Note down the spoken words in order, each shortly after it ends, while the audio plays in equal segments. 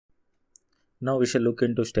Now we shall look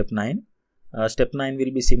into step 9. Step 9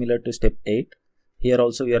 will be similar to step 8. Here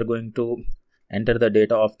also we are going to enter the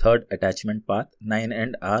data of third attachment path 9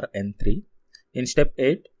 and Rn3. In step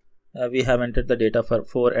 8 we have entered the data for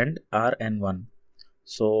 4 and Rn1.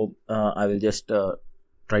 So I will just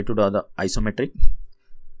try to draw the isometric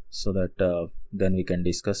so that then we can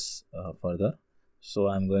discuss further. So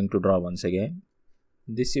I am going to draw once again.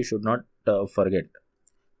 This you should not forget,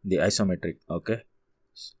 the isometric. Okay,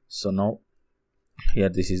 so now here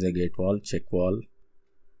this is a gate wall, check wall,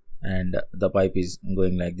 and the pipe is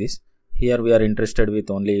going like this. Here we are interested with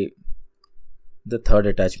only the third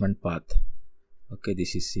attachment path. Okay,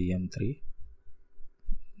 this is CM3,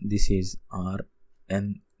 this is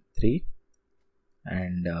Rn3,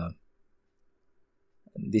 and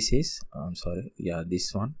this is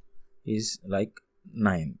this one is like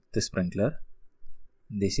 9th sprinkler,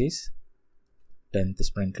 this is 10th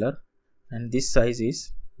sprinkler, and this size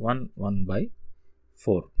is 1/4.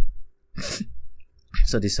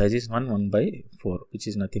 So this size is 1/4, which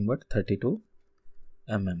is nothing but 32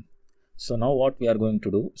 mm. So now what we are going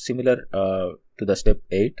to do, similar to the step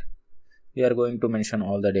 8, we are going to mention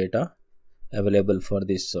all the data available for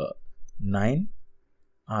this 9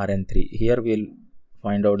 Rn3. Here we will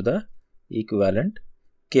find out the equivalent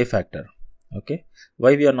K factor. Okay,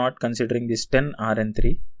 why we are not considering this 10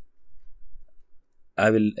 Rn3, I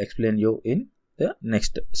will explain you in the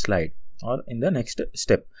next slide or in the next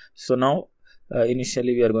step. So now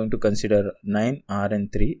initially we are going to consider 9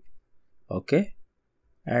 Rn3. Okay,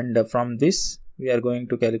 and from this we are going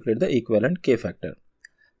to calculate the equivalent K factor.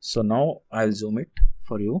 So now I'll zoom it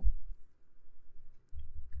for you.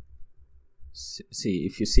 See,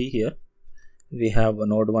 if you see here, we have a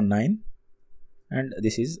node 1 9, and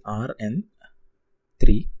this is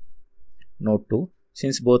Rn3, node 2.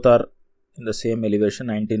 Since both are in the same elevation,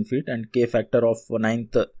 19 feet, and K factor of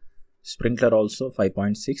 9th sprinkler also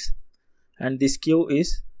 5.6, and this Q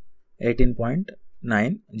is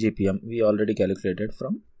 18.9 GPM. We already calculated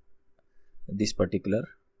from this particular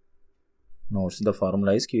nodes. The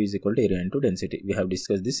formula is Q is equal to area into density. We have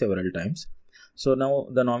discussed this several times. So now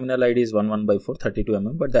the nominal ID is 1/4, 32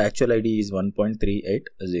 mm, but the actual ID is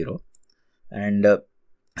 1.380. And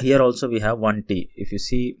here also we have 1 T. If you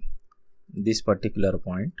see this particular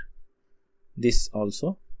point, this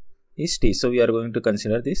also is T. So we are going to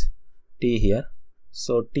consider this T here.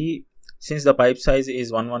 So T, since the pipe size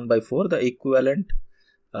is 1/4, the equivalent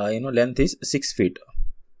length is 6 feet.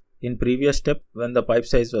 In previous step, when the pipe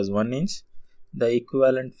size was 1 inch, the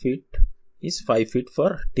equivalent feet is 5 feet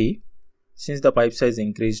for T. Since the pipe size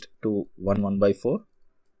increased to 1/4,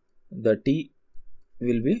 the T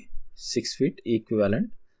will be 6 feet equivalent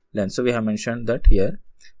length. So we have mentioned that here.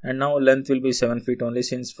 And now length will be 7 feet only,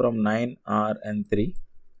 since from 9 Rn3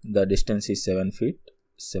 the distance is 7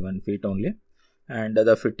 feet only, and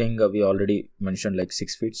the fitting we already mentioned like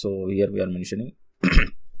 6 feet. So here we are mentioning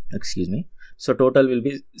excuse me. So total will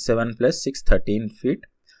be 7 plus 6, 13 feet.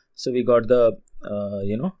 So we got the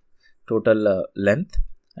total length,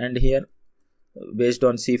 and here based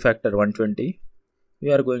on C factor 120, we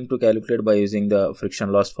are going to calculate by using the friction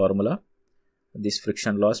loss formula, this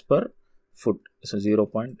friction loss per foot, so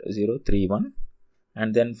 0.031,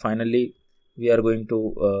 and then finally we are going to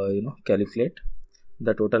calculate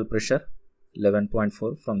the total pressure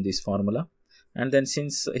 11.4 from this formula. And then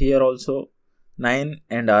since here also 9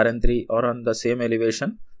 and Rn3 are on the same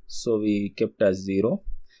elevation, so we kept as 0,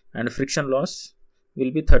 and friction loss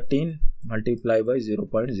will be 13 multiplied by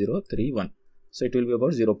 0.031, so it will be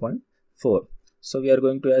about 0.4. So we are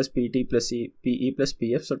going to as PT plus PE plus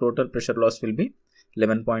PF, so total pressure loss will be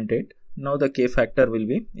 11.8. Now the K factor will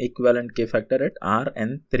be equivalent K factor at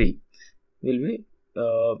Rn3 will be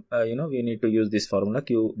we need to use this formula,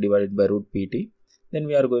 Q divided by root PT. Then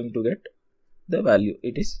we are going to get the value.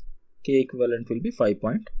 It is K equivalent will be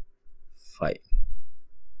 5.5.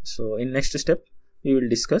 So in next step we will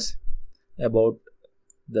discuss about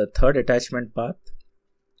the third attachment path,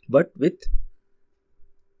 but with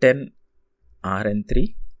 10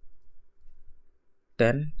 Rn3,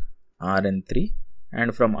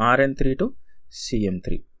 and from Rn3 to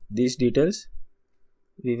CM3. These details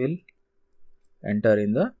we will enter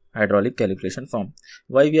in the hydraulic calculation form.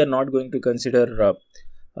 Why we are not going to consider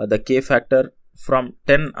the K factor from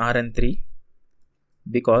 10 Rn3?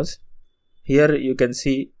 Because here you can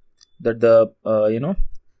see that the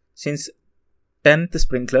since 10th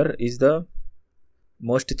sprinkler is the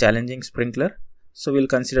most challenging sprinkler, so we'll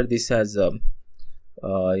consider this as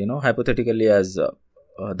hypothetically as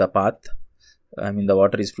the path. I mean the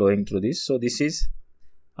water is flowing through this. So this is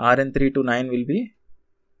Rn3 to 9 will be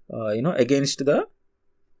against the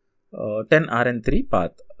 10Rn3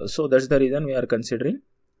 path. So that's the reason we are considering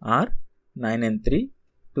R9N3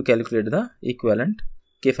 to calculate the equivalent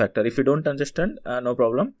K factor. If you don't understand, no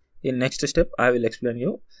problem. In next step, I will explain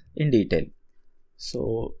you in detail.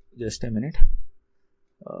 So just a minute.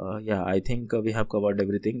 Yeah, I think we have covered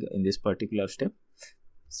everything in this particular step.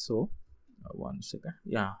 So 1 second.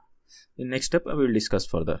 Yeah, in next step I will discuss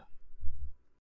further.